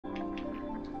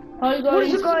Hi What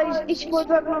is guys. it, guys? It's your boy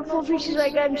Pokemon 4 Fishes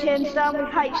Like Games here, and today I'm with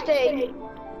HD.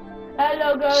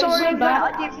 Hello guys, Sorry we're that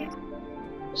back. I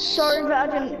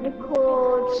didn't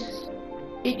record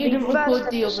It didn't the first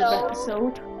record the other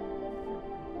episode.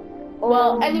 or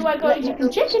Well, anyway guys, you let can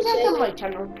me check it out on say- my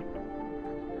channel.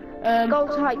 Go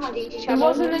to HD's There channel.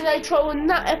 wasn't an intro in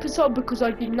that episode because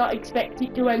I did not expect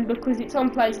it to end because it's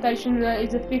on PlayStation and there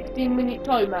is a 15-minute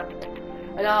timer.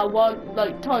 And I want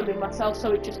like timing myself,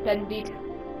 so it just ended.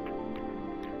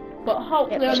 But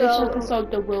hopefully on this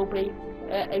episode there will be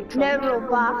a intro. Never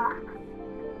back.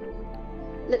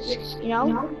 Let's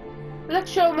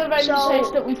show them around the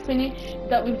stage that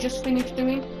we've just finished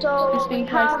doing. So Just in we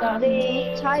case have that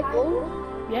the title.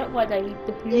 Yeah, where they eat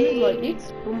the food like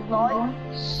this. Boom, boom, boom.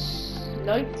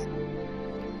 Light.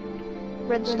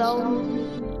 Redstone.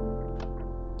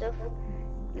 Stuff.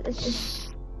 It's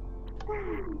just...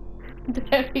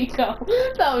 There we go.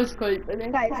 That was quite funny.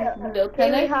 Okay, so Little here we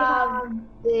Kelly. have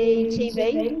the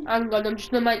TV. Hang on, I'm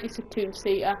just gonna make this a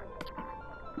 2-seater.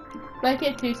 Make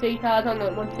it a 2-seater, I don't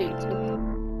know, 1-seater.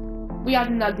 We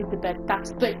hadn't added the bed,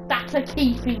 that's a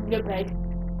key thing, the bed.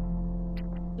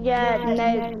 Yeah, no,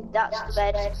 that's the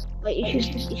bed. Like, it's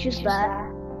just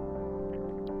there.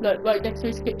 Look, right next to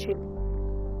his kitchen.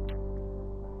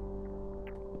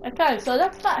 Okay, so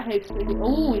that's that house really.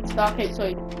 Oh, it's dark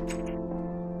outside.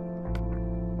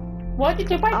 Why did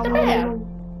you break the bear?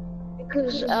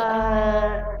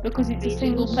 Because it's a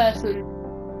single person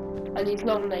and he's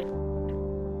lonely.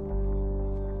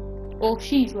 Or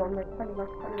she's lonely. I don't know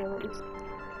what it is.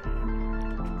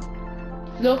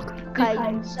 Look, Okay,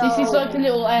 this is like a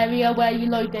little area where you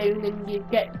lie down and you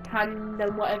get tanned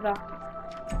and whatever.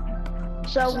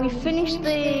 So we finished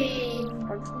the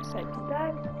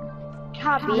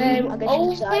cabin. Now, I guess you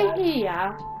could say. over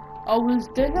here, I was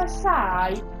gonna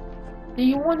say, do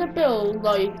you want to build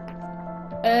like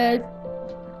an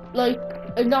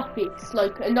office,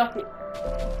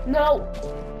 No,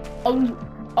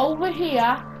 over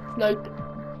here,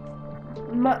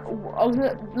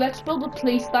 let's build a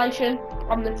police station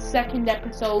on the second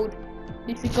episode.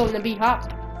 This is going to be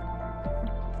hot.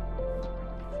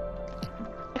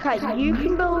 Okay, you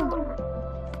can build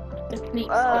The police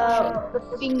station. the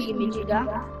thingy-majigger,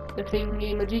 The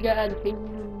thingy-majigger.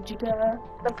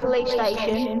 the police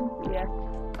station, Yeah.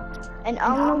 and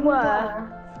I'm gonna work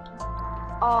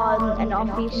on an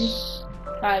office.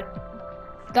 Okay.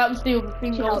 That was the other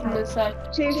thing I was gonna say.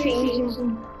 2 things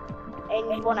in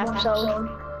one episode.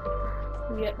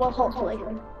 Yeah. Well, hopefully.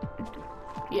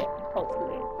 Yeah,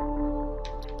 hopefully.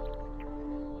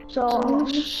 So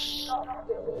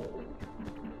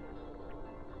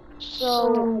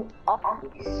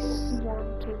office.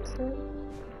 1, 2, 3.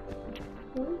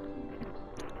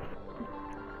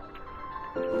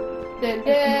 Dun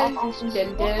dun, dun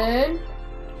dun,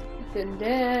 dun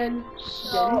dun,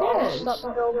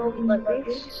 Stop building like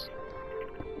this.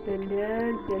 dun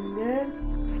dun, dun dun,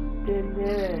 dun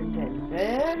dun, dun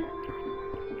dun.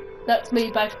 That's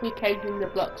me basically counting the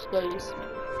blocks, guys.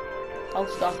 I'll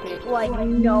stop it. Wait,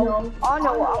 no. I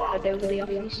know what I'm gonna do with the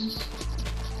office.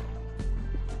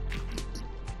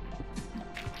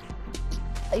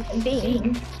 I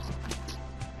think.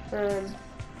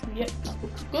 Yep, that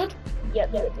looks good.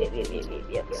 Yep.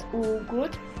 All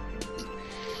good.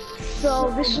 So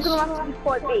this is gonna have to be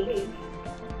quite big.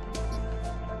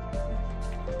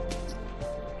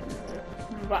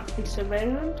 Wrap this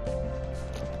around.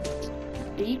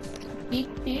 Deep.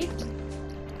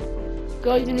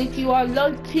 Guys, and if you are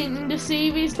liking the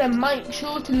series, then make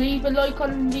sure to leave a like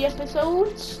on the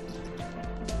episodes.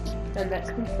 And let's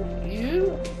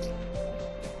continue.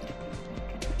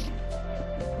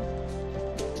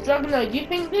 Dragono, do you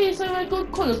think these are a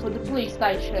good colour for the police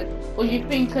station? Or you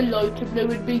think a lighter blue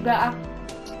would be better?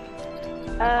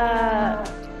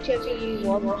 Whichever you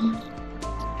want.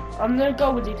 I'm gonna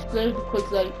go with this blue because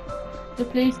like the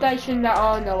police station that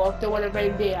I know of, the one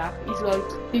around here, is like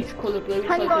this colour blue.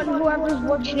 Hang on, whoever's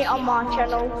watching it on my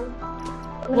channel. I'm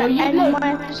Well, gonna you end look.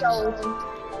 my episode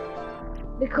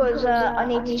because I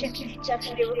need to check if it's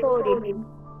actually recording.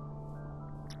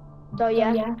 So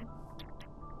yeah.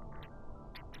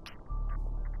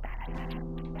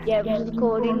 Yeah, it was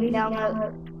recording. Now I'm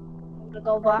gonna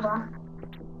go back.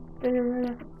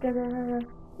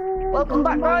 Welcome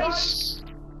back, guys.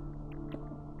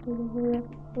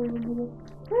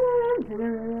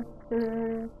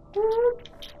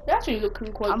 They're actually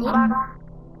looking quite I'm good. back.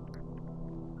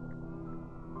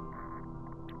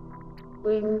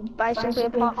 We're basically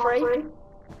at part 3.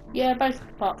 Yeah,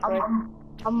 basically part 3.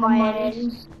 On my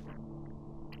end.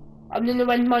 I'm gonna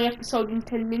end my episode in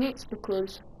 10 minutes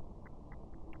because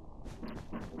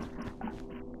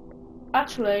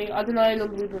Actually, I don't know how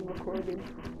long we've been recording.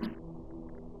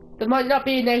 There might not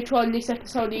be an outro on this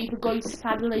episode either, guys,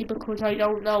 sadly, because I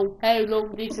don't know how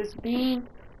long this has been.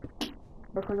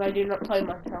 Because I do not time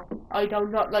myself. I do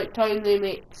not like time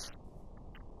limits.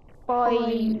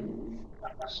 5.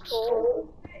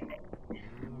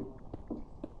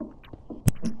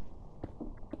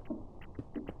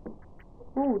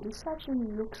 Oh, this actually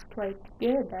looks quite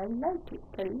good. I like it.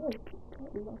 I like it.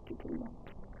 I like it a lot.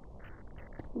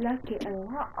 Like it a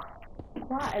lot.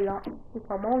 Quite a lot,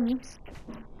 if I'm honest.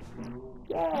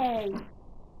 Yay!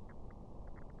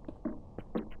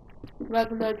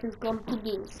 Ragnarok has gone to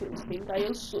do something, I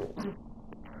assume.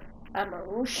 I'm a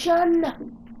Russian!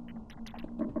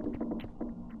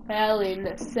 Hell in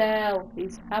a Cell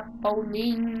is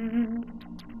happening.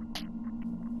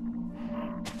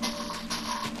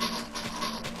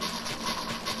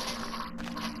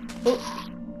 Oh,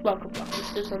 welcome back.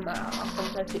 It doesn't matter. I'll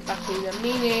contact it back in a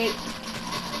minute.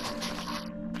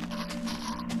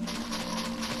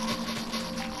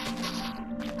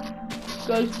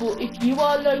 Guys, but if you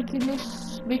are liking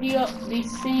this video,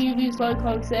 this series, like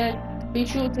I said, be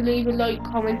sure to leave a like,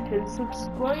 comment, and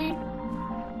subscribe.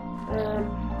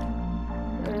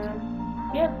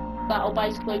 Yeah, that'll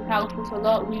basically help us a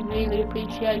lot. We really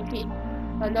appreciate it.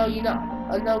 I know you're not.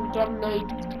 I know John Lloyd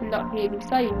cannot hear me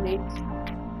saying this,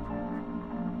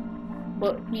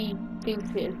 but he thinks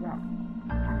it as well.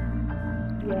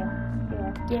 Yeah.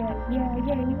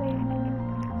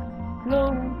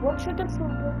 No, what should I do?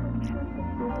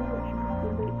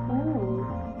 Ooh.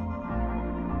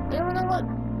 You know what?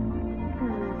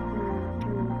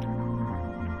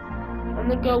 I'm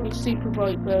gonna go with Super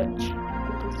Bright Birch,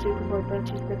 because Super Bright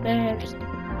Birch is the best.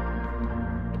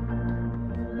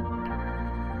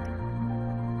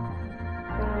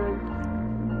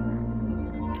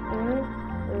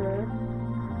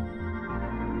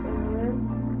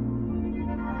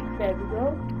 There we go.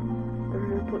 And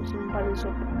we'll put some banners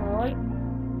up high.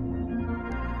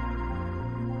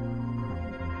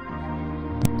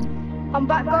 I'm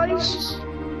back, guys.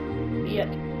 Yeah.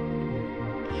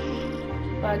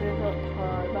 Banners up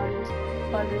high, banners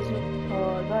up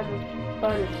high,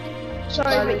 banners.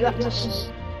 Sorry, but you have to,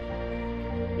 stay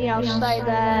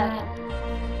there.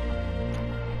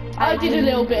 I did a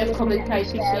little bit of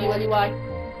commentating for you anyway.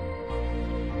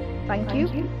 Thank you.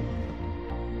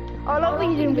 I love what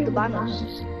you're doing with the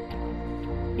banners.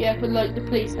 Yeah, for like the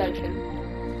police station.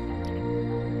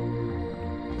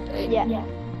 Yeah.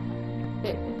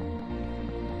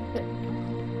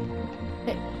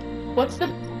 What's the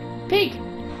pig?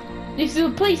 This is a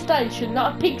police station,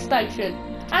 not a pig station.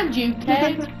 And you,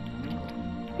 cow.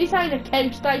 This ain't a cow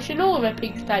station or a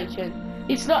pig station.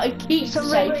 It's not a keep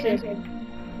station.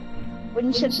 When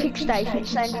you said pig station, it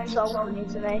sounded insulting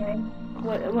to me.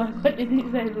 What did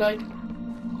it sound like?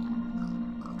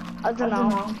 I don't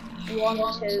know. 1,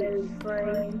 2, 3,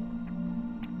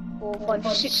 4,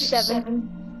 5, 6, 7.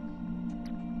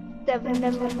 7.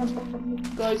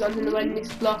 Guys, I'm gonna end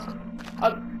this block.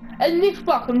 I'm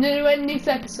gonna end this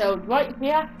episode right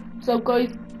here. So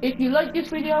guys, if you like this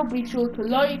video, be sure to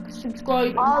like,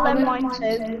 subscribe, I'll end comment.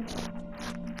 mine too.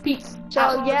 Peace.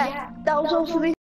 So yeah, that was all for this.